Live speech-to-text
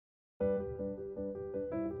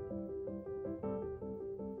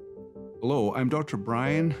Hello, I'm Dr.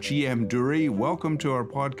 Brian G.M. Dury. Welcome to our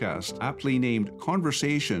podcast, aptly named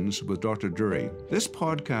Conversations with Dr. Dury. This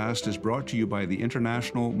podcast is brought to you by the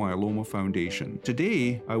International Myeloma Foundation.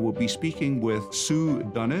 Today, I will be speaking with Sue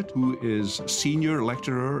Dunnett, who is Senior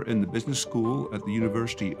Lecturer in the Business School at the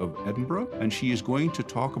University of Edinburgh, and she is going to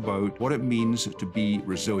talk about what it means to be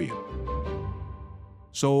resilient.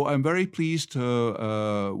 So I'm very pleased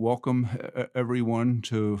to welcome everyone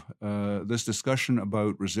to this discussion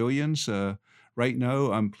about resilience. Right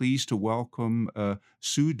now, I'm pleased to welcome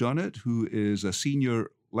Sue Dunnett, who is a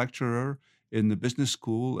senior lecturer in the business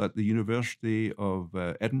school at the University of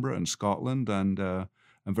Edinburgh in Scotland. And I'm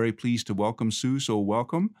very pleased to welcome Sue. So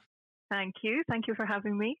welcome. Thank you. Thank you for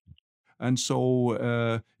having me. And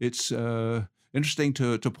so it's interesting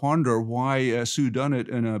to ponder why Sue Dunnett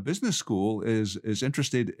in a business school is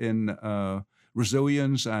interested in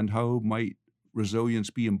resilience and how might resilience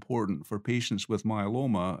be important for patients with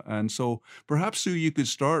myeloma. And so perhaps, Sue, you could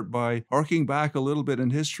start by harking back a little bit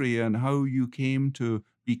in history and how you came to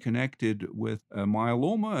be connected with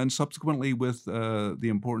myeloma and subsequently with the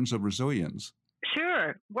importance of resilience.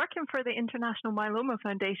 Sure. Working for the International Myeloma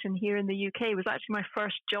Foundation here in the UK was actually my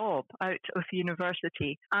first job out of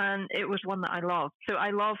university, and it was one that I loved. So I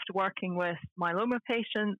loved working with myeloma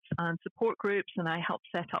patients and support groups, and I helped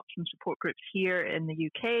set up some support groups here in the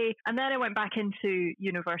UK. And then I went back into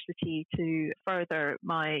university to further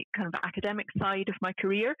my kind of academic side of my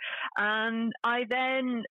career. And I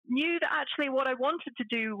then knew that actually what I wanted to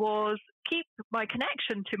do was keep my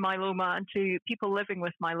connection to myeloma and to people living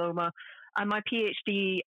with myeloma. And my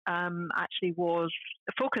PhD actually was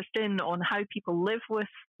focused in on how people live with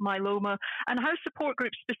myeloma and how support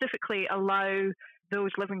groups specifically allow those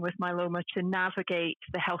living with myeloma to navigate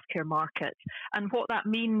the healthcare market and what that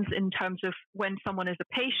means in terms of when someone is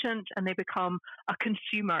a patient and they become a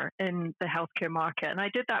consumer in the healthcare market. And I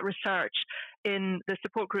did that research in the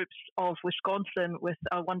support groups of Wisconsin with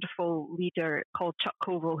a wonderful leader called Chuck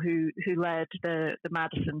Koval, who led the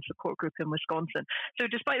Madison support group in Wisconsin. So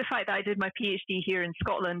despite the fact that I did my PhD here in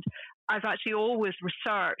Scotland, I've actually always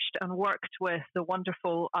researched and worked with the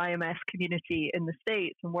wonderful IMF community in the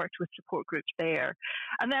States and worked with support groups there.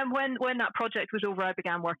 And then when that project was over, I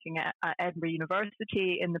began working at Edinburgh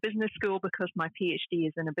University in the business school because my PhD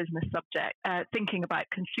is in a business subject. Thinking about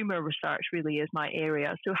consumer research really is my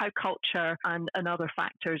area. So how culture and other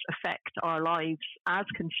factors affect our lives as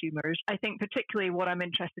consumers. I think particularly what I'm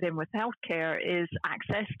interested in with healthcare is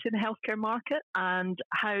access to the healthcare market and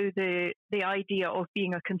how the idea of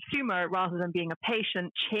being a consumer rather than being a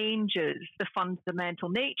patient changes the fundamental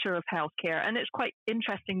nature of healthcare. And it's quite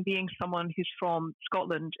interesting being someone who's from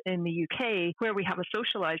Scotland in the UK, where we have a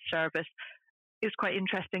socialised service. It's quite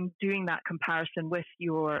interesting doing that comparison with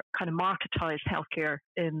your kind of marketized healthcare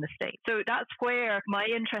in the States. So that's where my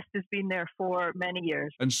interest has been there for many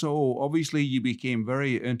years. And so obviously you became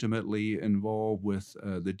very intimately involved with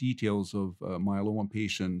the details of myeloma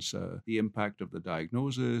patients, the impact of the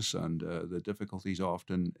diagnosis and the difficulties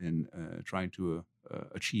often in trying to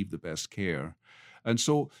achieve the best care. And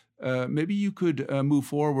so maybe you could move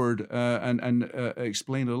forward and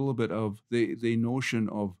explain a little bit of the notion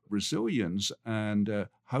of resilience and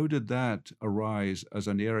how did that arise as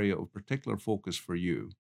an area of particular focus for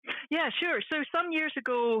you? Yeah, sure. So some years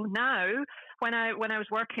ago now, when I'm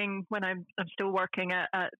still working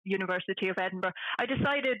at University of Edinburgh, I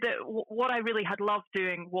decided that what I really had loved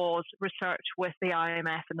doing was research with the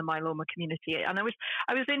IMF and the myeloma community, and I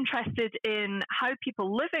was interested in how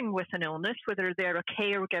people living with an illness, whether they're a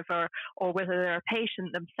caregiver or whether they're a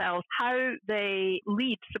patient themselves, how they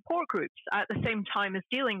lead support groups at the same time as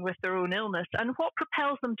dealing with their own illness, and what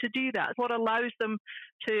propels them to do that, what allows them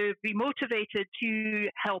to be motivated to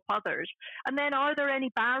help others. And then are there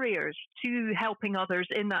any barriers to helping others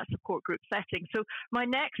in that support group setting? So my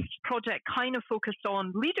next project kind of focused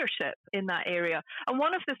on leadership in that area. And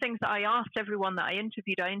one of the things that I asked everyone that I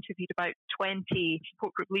interviewed about 20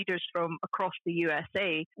 support group leaders from across the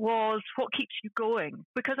USA, was what keeps you going?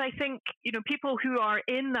 Because I think, people who are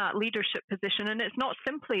in that leadership position, and it's not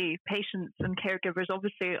simply patients and caregivers,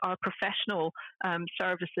 obviously are professional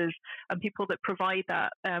services and people that provide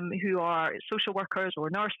that, who are social workers or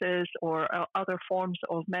nurses or other forms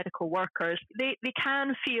of medical workers, they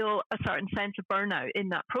can feel a certain sense of burnout in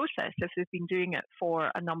that process if they've been doing it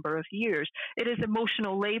for a number of years. It is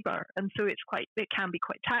emotional labor, and so it can be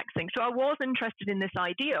quite taxing. So I was interested in this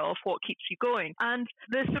idea of what keeps you going. And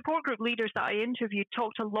the support group leaders that I interviewed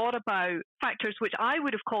talked a lot about factors which I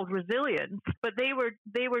would have called resilience, but they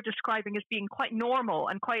were describing as being quite normal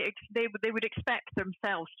and they would expect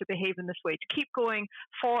themselves to behave in this way, to keep going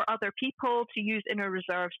for other people, to use inner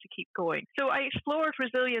reserves to keep going. So I explored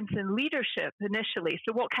resilience in leadership initially.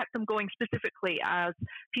 So what kept them going specifically as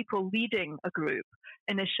people leading a group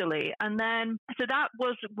initially. And then, so that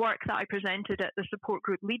was work that I presented at the Support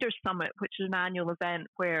Group Leaders Summit, which is an annual event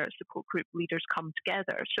where support group leaders come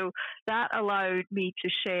together. So that allowed me to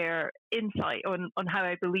share insight on how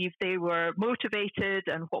I believe they were motivated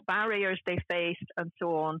and what barriers they faced and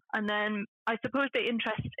so on. And then I suppose the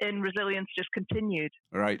interest in resilience just continued.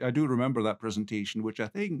 All right, I do remember that presentation, which I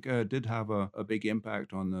think did have a big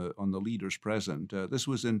impact on the leaders present. This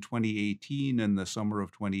was in 2018, in the summer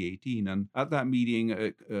of 2018, and at that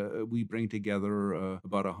meeting, we bring together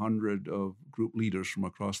about 100 of group leaders from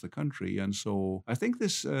across the country, and so I think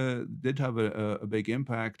this did have a big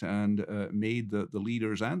impact and made the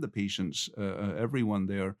leaders and the patients, everyone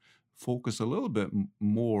there, focus a little bit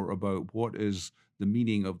more about what is the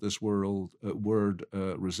meaning of this word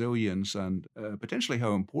resilience, and potentially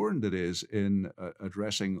how important it is in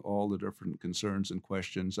addressing all the different concerns and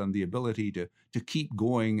questions, and the ability to keep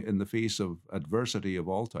going in the face of adversity of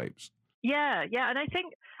all types. Yeah, and I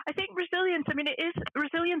think resilience, I mean,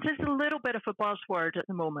 resilience is a little bit of a buzzword at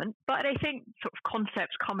the moment, but I think sort of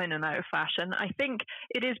concepts come in and out of fashion. I think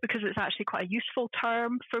it is because it's actually quite a useful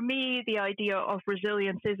term. For me, the idea of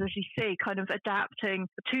resilience is, as you say, kind of adapting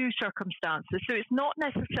to circumstances. So it's not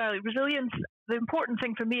necessarily resilience. The important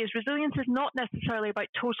thing for me is resilience is not necessarily about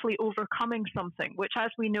totally overcoming something, which,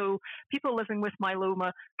 as we know, people living with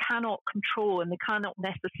myeloma cannot control, and they cannot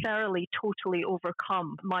necessarily totally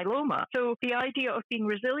overcome myeloma. So the idea of being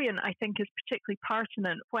resilient, I think, is particularly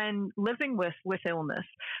pertinent when living with illness,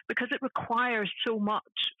 because it requires so much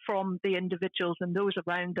from the individuals and those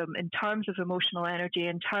around them in terms of emotional energy,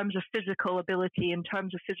 in terms of physical ability, in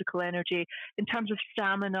terms of physical energy, in terms of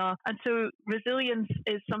stamina. And so resilience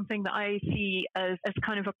is something that I see as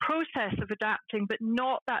kind of a process of adapting, but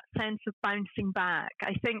not that sense of bouncing back.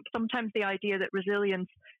 I think sometimes the idea that resilience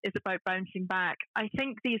is about bouncing back. I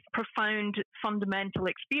think these profound fundamental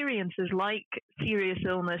experiences like serious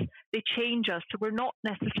illness, they change us. So we're not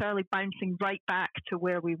necessarily bouncing right back to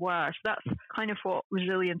where we were. So that's kind of what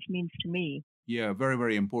resilience means to me. Yeah, very,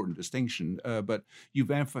 very important distinction. But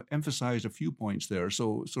you've emphasized a few points there.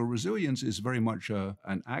 So resilience is very much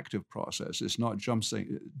an active process. It's not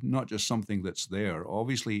just something that's there.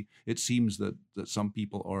 Obviously, it seems that some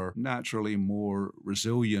people are naturally more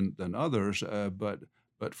resilient than others.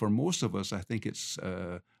 But for most of us, I think it's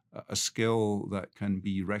a skill that can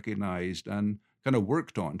be recognized and kind of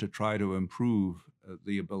worked on to try to improve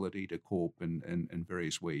the ability to cope in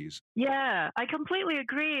various ways. Yeah, I completely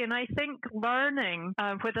agree. And I think learning,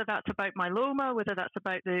 whether that's about myeloma, whether that's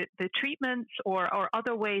about the treatments or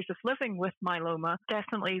other ways of living with myeloma,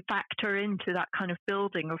 definitely factor into that kind of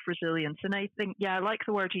building of resilience. And I think, I like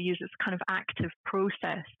the word you use, it's kind of active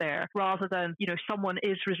process there, rather than, someone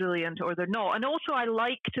is resilient or they're not. And also I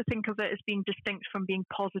like to think of it as being distinct from being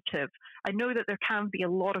positive. I know that there can be a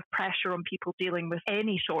lot of pressure on people dealing with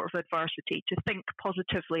any sort of adversity to think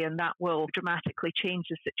positively, and that will dramatically change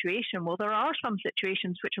the situation. Well, there are some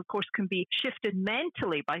situations which, of course, can be shifted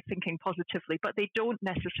mentally by thinking positively, but they don't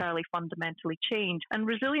necessarily fundamentally change. And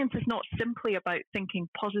resilience is not simply about thinking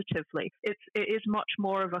positively. It is much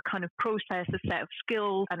more of a kind of process, a set of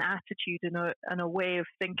skills, an attitude, and a way of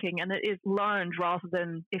thinking, and it is learned rather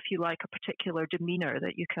than, if you like, a particular demeanor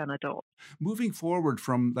that you can adopt. Moving forward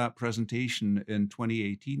from that presentation in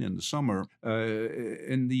 2018 in the summer,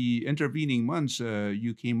 in the intervening months,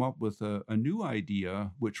 you came up with a new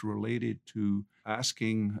idea which related to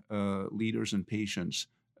asking leaders and patients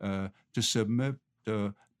to submit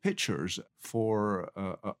pictures for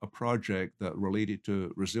a project that related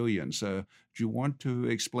to resilience. Do you want to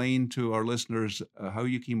explain to our listeners how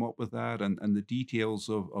you came up with that and the details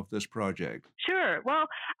of this project? Sure. Well,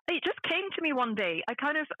 it just came to me one day.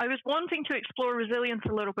 I was wanting to explore resilience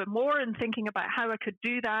a little bit more and thinking about how I could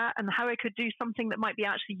do that and how I could do something that might be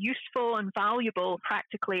actually useful and valuable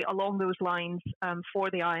practically along those lines for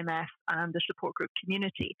the IMF and the support group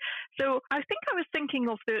community. So I think I was thinking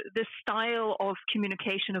of the style of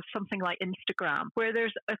communication of something like Instagram, where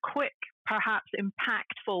there's a quick perhaps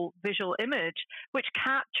impactful visual image, which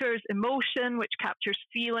captures emotion, which captures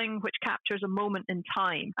feeling, which captures a moment in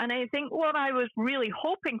time. And I think what I was really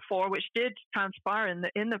hoping for, which did transpire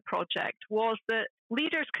in the project, was that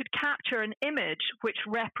leaders could capture an image which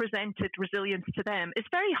represented resilience to them. It's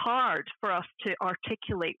very hard for us to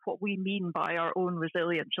articulate what we mean by our own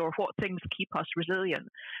resilience or what things keep us resilient.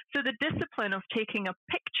 So the discipline of taking a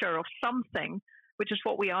picture of something, which is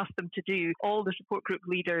what we asked them to do. All the support group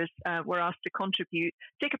leaders were asked to contribute.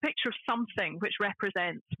 Take a picture of something which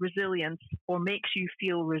represents resilience or makes you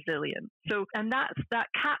feel resilient. So, and that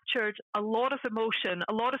captured a lot of emotion,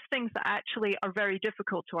 a lot of things that actually are very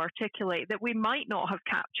difficult to articulate that we might not have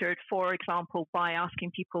captured, for example, by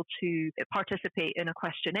asking people to participate in a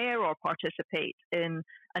questionnaire or participate in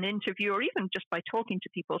an interview or even just by talking to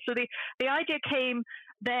people. So the idea came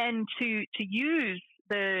then to use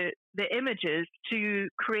the images to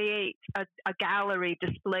create a gallery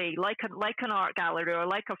display, like an art gallery or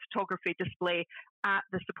like a photography display at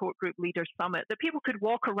the Support Group Leaders Summit, that people could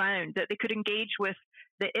walk around, that they could engage with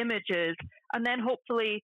the images, and then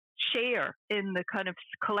hopefully share in the kind of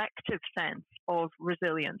collective sense of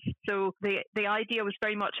resilience. So the idea was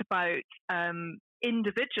very much about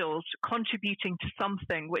individuals contributing to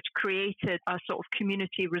something which created a sort of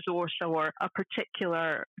community resource or a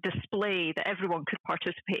particular display that everyone could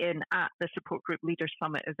participate in at the Support Group Leaders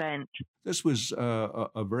Summit event. This was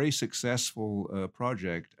a very successful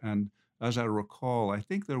project, and as I recall, I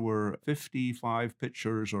think there were 55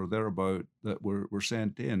 pictures or thereabout that were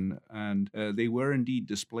sent in, and they were indeed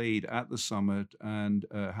displayed at the summit and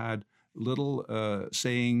had little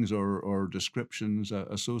sayings or descriptions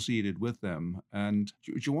associated with them. And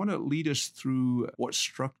do you want to lead us through what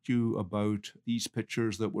struck you about these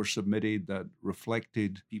pictures that were submitted that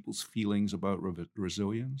reflected people's feelings about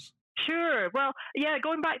resilience? Sure. Well, yeah,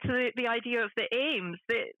 going back to the idea of the aims,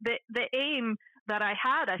 the aim that I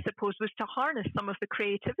had, I suppose, was to harness some of the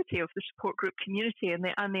creativity of the support group community and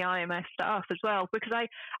the IMF staff as well, because I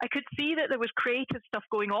could see that there was creative stuff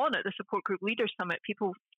going on at the Support Group Leaders Summit.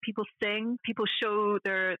 People sing, people show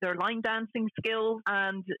their line dancing skills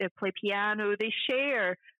and play piano. They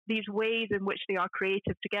share these ways in which they are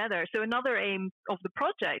creative together. So another aim of the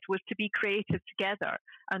project was to be creative together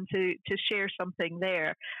and to share something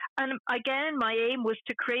there. And again, my aim was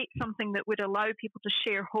to create something that would allow people to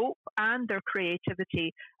share hope and their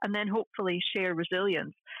creativity, and then hopefully share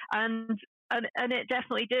resilience. And it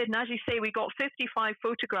definitely did. And as you say, we got 55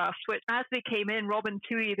 photographs, which as they came in, Robin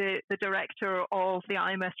Toohey, the director of the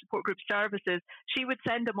IMF Support Group Services, she would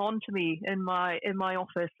send them on to me in my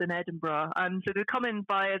office in Edinburgh. And so they'd come in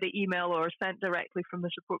via the email or sent directly from the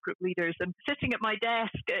support group leaders. And sitting at my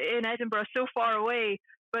desk in Edinburgh, so far away,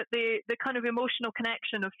 but the kind of emotional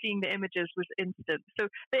connection of seeing the images was instant. So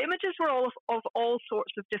the images were all of all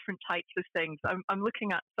sorts of different types of things. I'm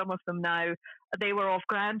looking at some of them now. They were of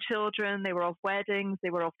grandchildren, they were of weddings,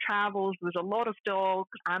 they were of travels. There was a lot of dogs.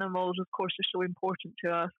 Animals, of course, are so important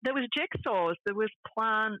to us. There was jigsaws, there was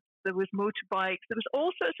plants, there was motorbikes, there was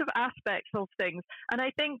all sorts of aspects of things. And I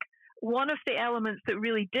think one of the elements that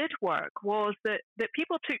really did work was that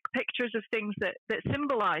people took pictures of things that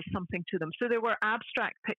symbolized something to them. So there were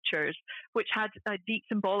abstract pictures which had a deep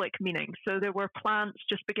symbolic meaning. So there were plants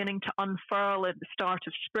just beginning to unfurl at the start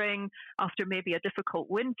of spring after maybe a difficult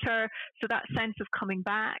winter. So that sense of coming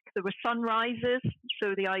back. There were sunrises.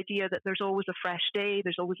 So the idea that there's always a fresh day,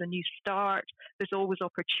 there's always a new start, there's always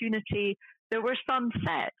opportunity. There were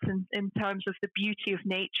sunsets in terms of the beauty of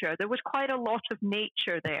nature. There was quite a lot of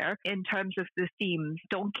nature there in terms of the themes: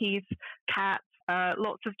 donkeys, cats,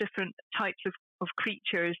 lots of different types of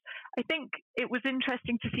creatures. I think it was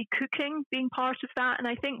interesting to see cooking being part of that. And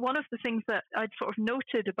I think one of the things that I'd sort of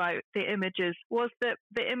noted about the images was that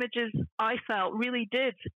the images, I felt, really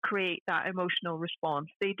did create that emotional response.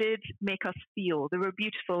 They did make us feel. There were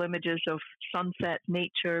beautiful images of sunset,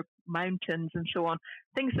 nature, mountains, and so on.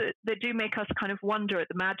 Things that do make us kind of wonder at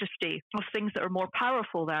the majesty of things that are more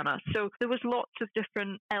powerful than us. So there was lots of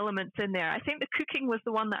different elements in there. I think the cooking was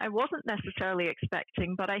the one that I wasn't necessarily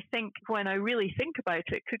expecting, but I think when I really think about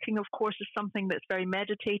it, cooking, of course, is something that's very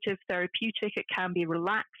meditative, therapeutic. It can be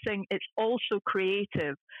relaxing. It's also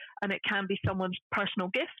creative, and it can be someone's personal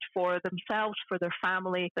gift for themselves, for their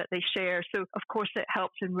family that they share. So, of course, it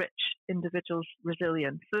helps enrich individuals'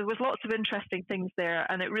 resilience. So there was lots of interesting things there,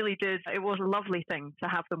 and it really did. It was a lovely thing to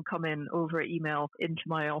have them come in over email into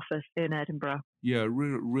my office in Edinburgh. Yeah,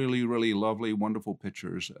 really, really lovely, wonderful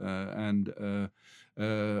pictures.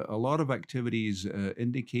 a lot of activities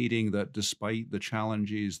indicating that despite the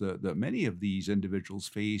challenges that many of these individuals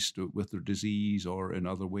faced with their disease or in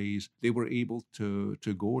other ways, they were able to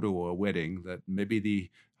go to a wedding that maybe they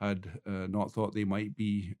had not thought they might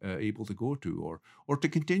be able to go to, or to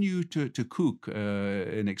continue to cook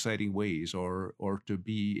in exciting ways, or to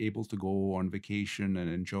be able to go on vacation and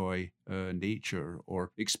enjoy nature,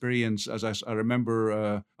 or experience, as I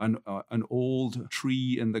remember, an old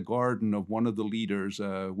tree in the garden of one of the leaders,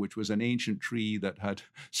 which was an ancient tree that had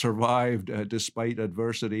survived despite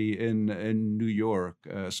adversity in New York.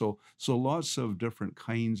 So lots of different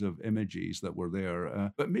kinds of images that were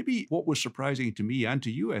there. But maybe what was surprising to me and to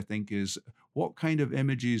you, I think, is what kind of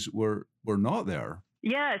images were not there.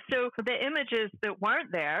 Yeah, so the images that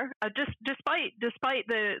weren't there, despite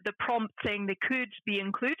the prompt saying they could be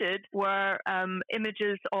included, were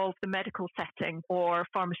images of the medical setting or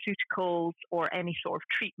pharmaceuticals or any sort of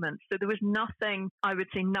treatment. So there was nothing, I would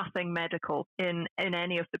say, nothing medical in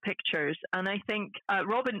any of the pictures. And I think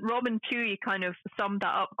Robin Toohey kind of summed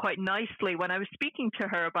that up quite nicely when I was speaking to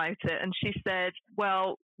her about it, and she said,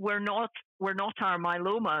 "Well, we're not our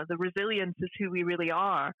myeloma. The resilience is who we really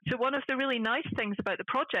are." So one of the really nice things about the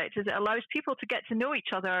project is it allows people to get to know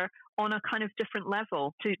each other on a kind of different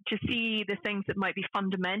level, to see the things that might be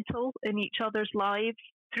fundamental in each other's lives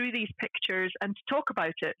through these pictures and to talk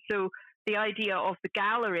about it. So the idea of the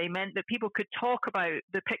gallery meant that people could talk about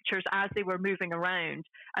the pictures as they were moving around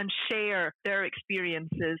and share their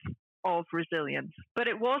experiences of resilience. But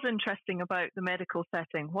it was interesting about the medical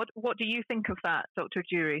setting. What do you think of that, Dr.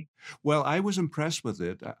 Durie? Well, I was impressed with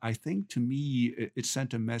it. I think to me, it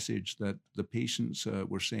sent a message that the patients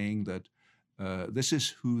were saying that this is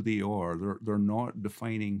who they are. They're not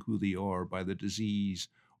defining who they are by the disease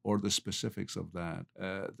or the specifics of that.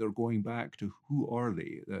 They're going back to who are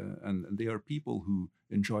they? And they are people who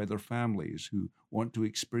enjoy their families, who want to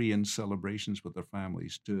experience celebrations with their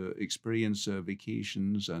families, to experience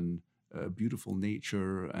vacations and beautiful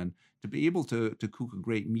nature, and to be able to cook a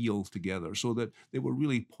great meal together, so that they were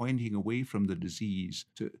really pointing away from the disease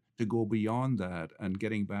to go beyond that and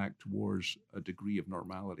getting back towards a degree of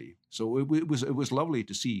normality. So it was lovely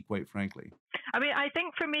to see, quite frankly. I mean, I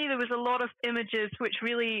think for me, there was a lot of images which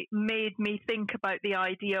really made me think about the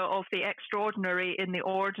idea of the extraordinary in the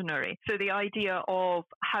ordinary. So the idea of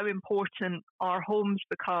how important our homes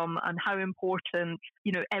become and how important,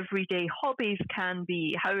 everyday hobbies can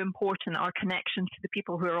be, how important our connections to the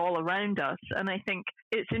people who are all around us. And I think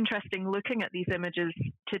it's interesting looking at these images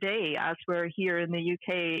today as we're here in the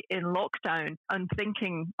UK in lockdown and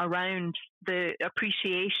thinking around the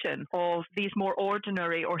appreciation of these more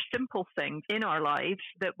ordinary or simple things in our lives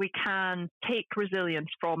that we can take resilience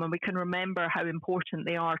from, and we can remember how important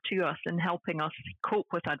they are to us in helping us cope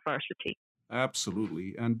with adversity.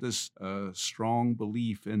 Absolutely. And this strong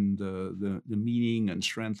belief in the meaning and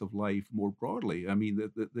strength of life more broadly. I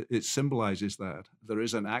mean, it symbolizes that there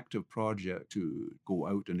is an active project to go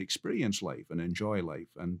out and experience life and enjoy life.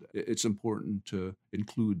 And it's important to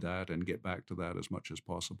include that and get back to that as much as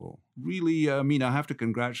possible. Really, I mean, I have to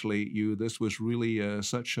congratulate you. This was really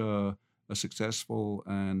such a successful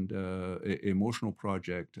and emotional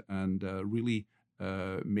project, and really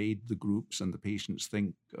made the groups and the patients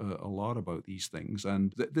think a lot about these things.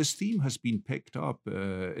 And this theme has been picked up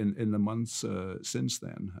in the months since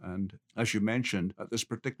then. And as you mentioned, at this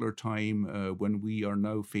particular time, when we are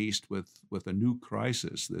now faced with a new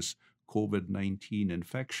crisis, this COVID-19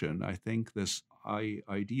 infection, I think this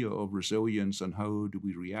idea of resilience and how do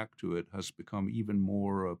we react to it has become even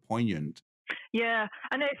more poignant. Yeah,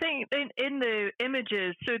 and I think in the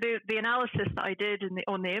images, so the analysis that I did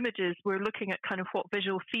on the images, we're looking at kind of what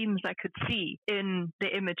visual themes I could see in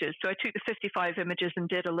the images. So I took the 55 images and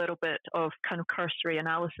did a little bit of kind of cursory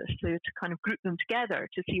analysis to kind of group them together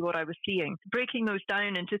to see what I was seeing. Breaking those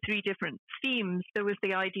down into three different themes, there was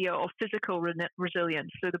the idea of physical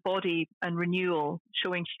resilience, so the body and renewal,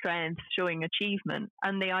 showing strength, showing achievement,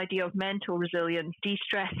 and the idea of mental resilience,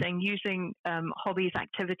 de-stressing, using hobbies,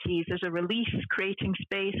 activities as a release, creating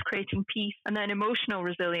space, creating peace, and then emotional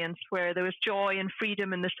resilience, where there was joy and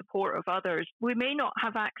freedom and the support of others. We may not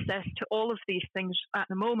have access to all of these things at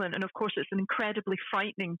the moment, and of course it's an incredibly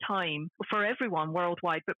frightening time for everyone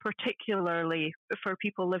worldwide, but particularly for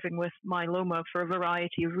people living with myeloma for a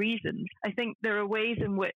variety of reasons. I think there are ways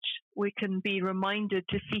in which we can be reminded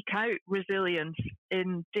to seek out resilience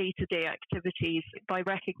in day-to-day activities by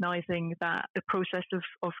recognizing that the process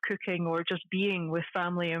of cooking or just being with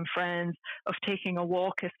family and friends, of taking a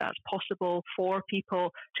walk if that's possible, for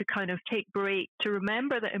people to kind of take breaks, to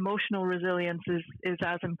remember that emotional resilience is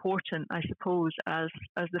as important, I suppose, as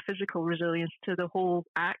the physical resilience to the whole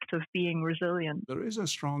act of being resilient. There is a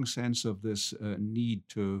strong sense of this need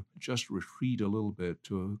to just retreat a little bit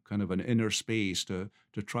to kind of an inner space to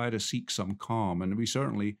try to seek some calm. And we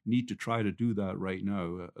certainly need to try to do that right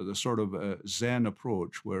now. The sort of Zen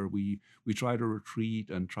approach where we try to retreat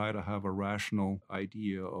and try to have a rational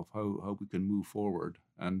idea of how we can move forward.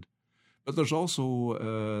 But there's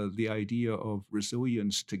also the idea of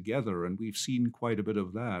resilience together, and we've seen quite a bit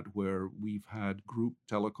of that, where we've had group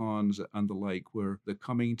telecons and the like, where the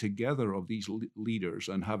coming together of these leaders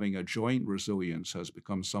and having a joint resilience has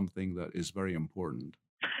become something that is very important.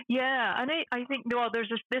 Yeah, and I think, well,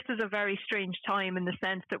 this is a very strange time in the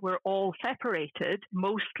sense that we're all separated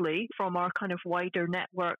mostly from our kind of wider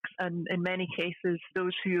networks and in many cases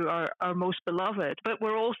those who are our most beloved. But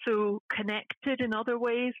we're also connected in other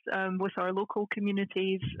ways with our local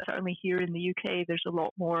communities. Certainly here in the UK, there's a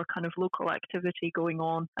lot more kind of local activity going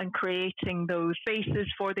on and creating those spaces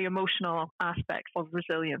for the emotional aspects of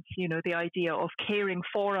resilience, you know, the idea of caring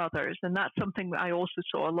for others. And that's something that I also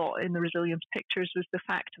saw a lot in the resilience pictures, was the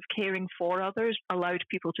fact of caring for others allowed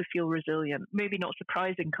people to feel resilient. Maybe not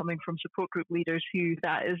surprising coming from support group leaders who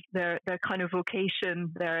that is their kind of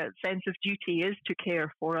vocation, their sense of duty is to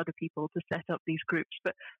care for other people, to set up these groups.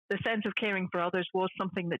 But the sense of caring for others was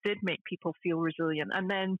something that did make people feel resilient. And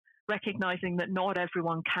then recognizing that not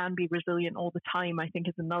everyone can be resilient all the time, I think,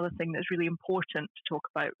 is another thing that's really important to talk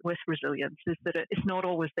about with resilience, is that it's not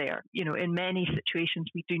always there. You know, in many situations,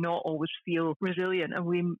 we do not always feel resilient, and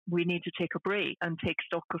we need to take a break and take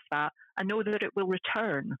stock of that and know that it will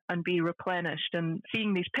return and be replenished. And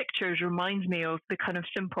seeing these pictures reminds me of the kind of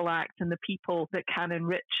simple acts and the people that can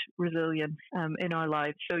enrich resilience in our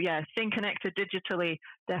lives. So yeah, staying connected digitally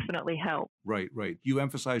definitely helps. Right. You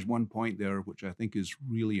emphasize one point there, which I think is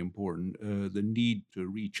really important, the need to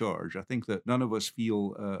recharge. I think that none of us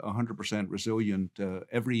feel 100% resilient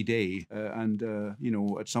every day.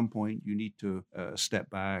 At some point you need to step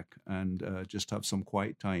back and just have some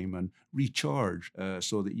quiet time and recharge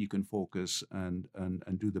so that you can focus and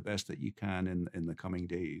do the best that you can in the coming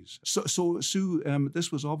days. So Sue,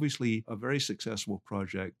 this was obviously a very successful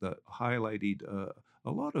project that highlighted a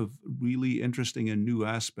lot of really interesting and new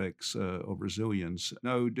aspects of resilience.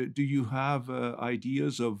 Now, do you have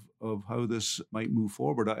ideas of how this might move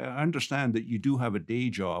forward? I understand that you do have a day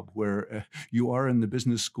job where you are in the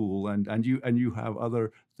business school and you have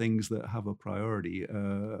other things that have a priority.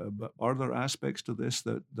 But are there aspects to this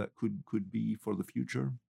that could be for the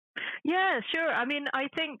future? Yeah, sure. I mean, I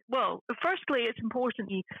think, well, firstly, it's important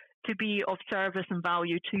to be of service and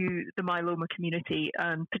value to the myeloma community,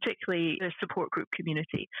 and particularly the support group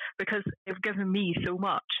community, because they've given me so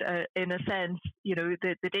much. In a sense, you know,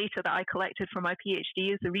 the data that I collected for my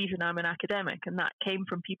PhD is the reason I'm an academic, and that came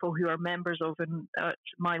from people who are members of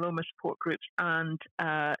myeloma support groups and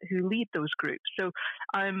who lead those groups. So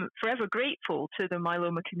I'm forever grateful to the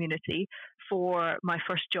myeloma community for my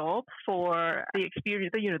first job, for the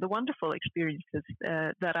experience, the wonderful experiences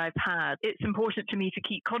that I've had. It's important to me to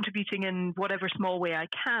keep contributing in whatever small way I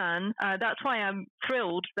can. That's why I'm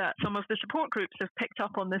thrilled that some of the support groups have picked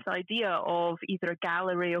up on this idea of either a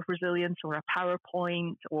gallery of resilience or a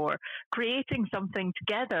PowerPoint, or creating something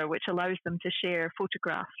together which allows them to share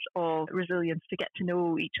photographs of resilience, to get to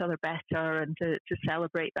know each other better and to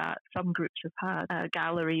celebrate that. Some groups have had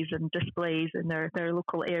galleries and displays in their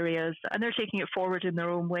local areas, and they're taking it forward in their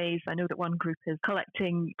own ways. I know that one group is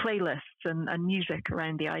collecting playlists and music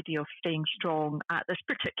around the idea of staying strong at this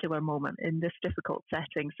particular moment in this difficult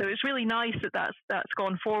setting. So it's really nice that that's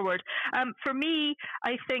gone forward. For me,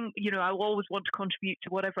 I think, I'll always want to contribute to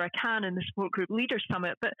whatever I can in the Support Group Leaders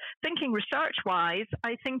Summit, but thinking research-wise,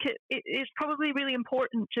 I think it is probably really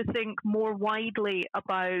important to think more widely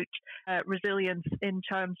about resilience in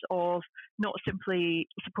terms of not simply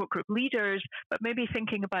support group leaders, but maybe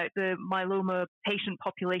thinking about the myeloma patient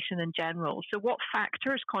population in general. So what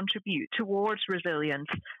factors contribute towards resilience?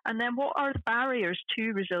 And then what are the barriers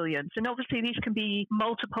to resilience? And obviously these can be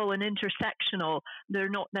multiple and intersectional. They're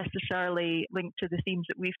not necessarily linked to the themes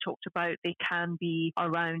that we've talked about. They can be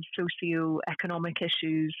around socio-economic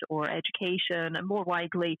issues or education, and more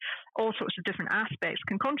widely, all sorts of different aspects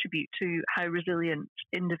can contribute to how resilient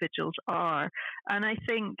individuals are. And I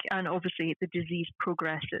think, and obviously the disease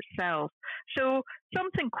progress itself. So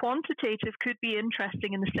something quantitative could be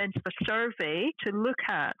interesting in the sense of a survey to look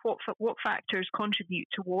at what factors contribute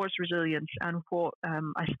towards resilience and what,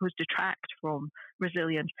 I suppose, detract from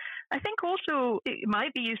resilience. I think also it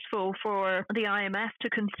might be useful for the IMF to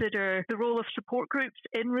consider the role of support groups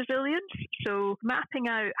in resilience. So mapping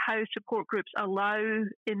out how support groups allow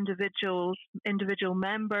individual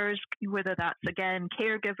members, whether that's again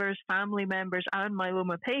caregivers, family members, and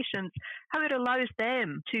myeloma patients, how it allows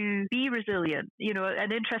them to be resilient.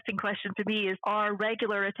 An interesting question to me is, are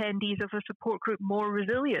regular attendees of a support group more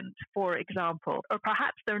resilient, for example? Or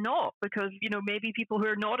perhaps they're not, because, maybe people who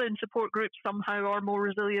are not in support groups somehow are more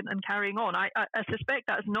resilient and carrying on. I suspect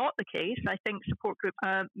that's not the case. I think support groups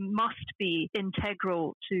must be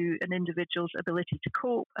integral to an individual's ability to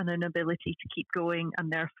cope and an ability to keep going,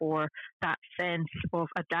 and therefore that sense of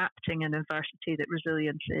adapting in adversity that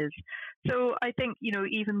resilience is. So I think,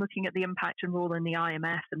 even looking at the impact and role in the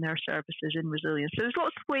IMF and their services in resilience. So there's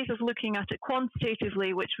lots of ways of looking at it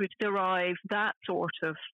quantitatively, which would derive that sort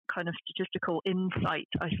of kind of statistical insight,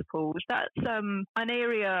 I suppose. That's an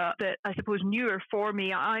area that I suppose newer for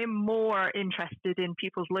me. I'm more interested in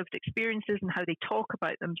people's lived experiences and how they talk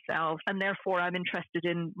about themselves, and therefore I'm interested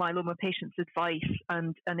in myeloma patients' advice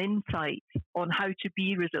and insight on how to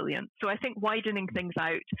be resilient. So I think widening things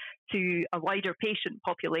out to a wider patient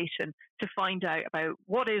population to find out about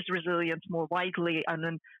what is resilience more widely,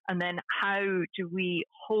 and then how do we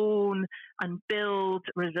hone and build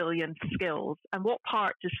resilience skills, and what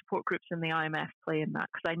part do support groups in the IMF play in that?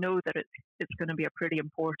 Because I know that it's going to be a pretty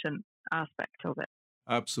important aspect of it.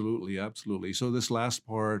 Absolutely, absolutely. So this last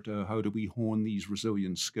part, how do we hone these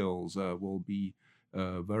resilience skills, will be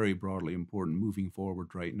very broadly important moving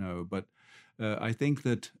forward right now. But I think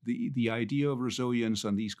that the idea of resilience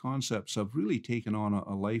and these concepts have really taken on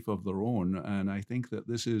a life of their own. And I think that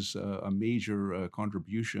this is a major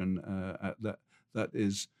contribution that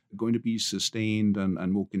is going to be sustained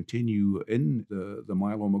and will continue in the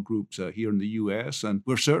myeloma groups here in the US. And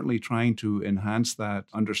we're certainly trying to enhance that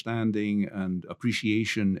understanding and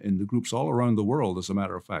appreciation in the groups all around the world, as a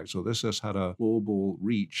matter of fact. So this has had a global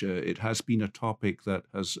reach. It has been a topic that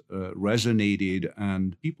has resonated,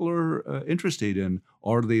 and people are interested in,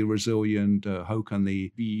 are they resilient? How can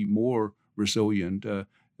they be more resilient?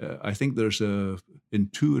 I think there's a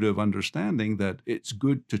intuitive understanding that it's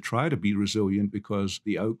good to try to be resilient because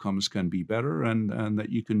the outcomes can be better, and that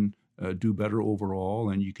you can do better overall,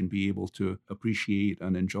 and you can be able to appreciate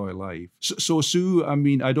and enjoy life. So Sue, I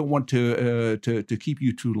mean, I don't want to keep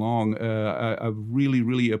you too long. I've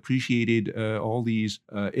really appreciated all these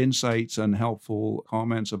insights and helpful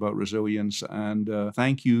comments about resilience, and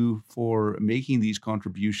thank you for making these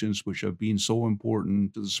contributions, which have been so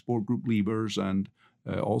important to the support group leaders, and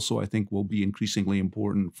also, I think, will be increasingly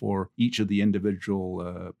important for each of the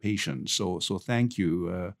individual patients. So thank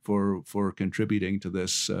you for contributing to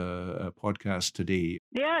this podcast today.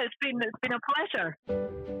 Yeah, it's been a pleasure.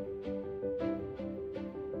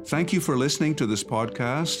 Thank you for listening to this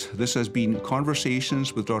podcast. This has been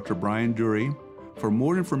Conversations with Dr. Brian Durie. For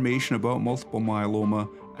more information about multiple myeloma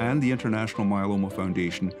and the International Myeloma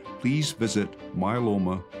Foundation, please visit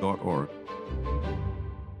myeloma.org.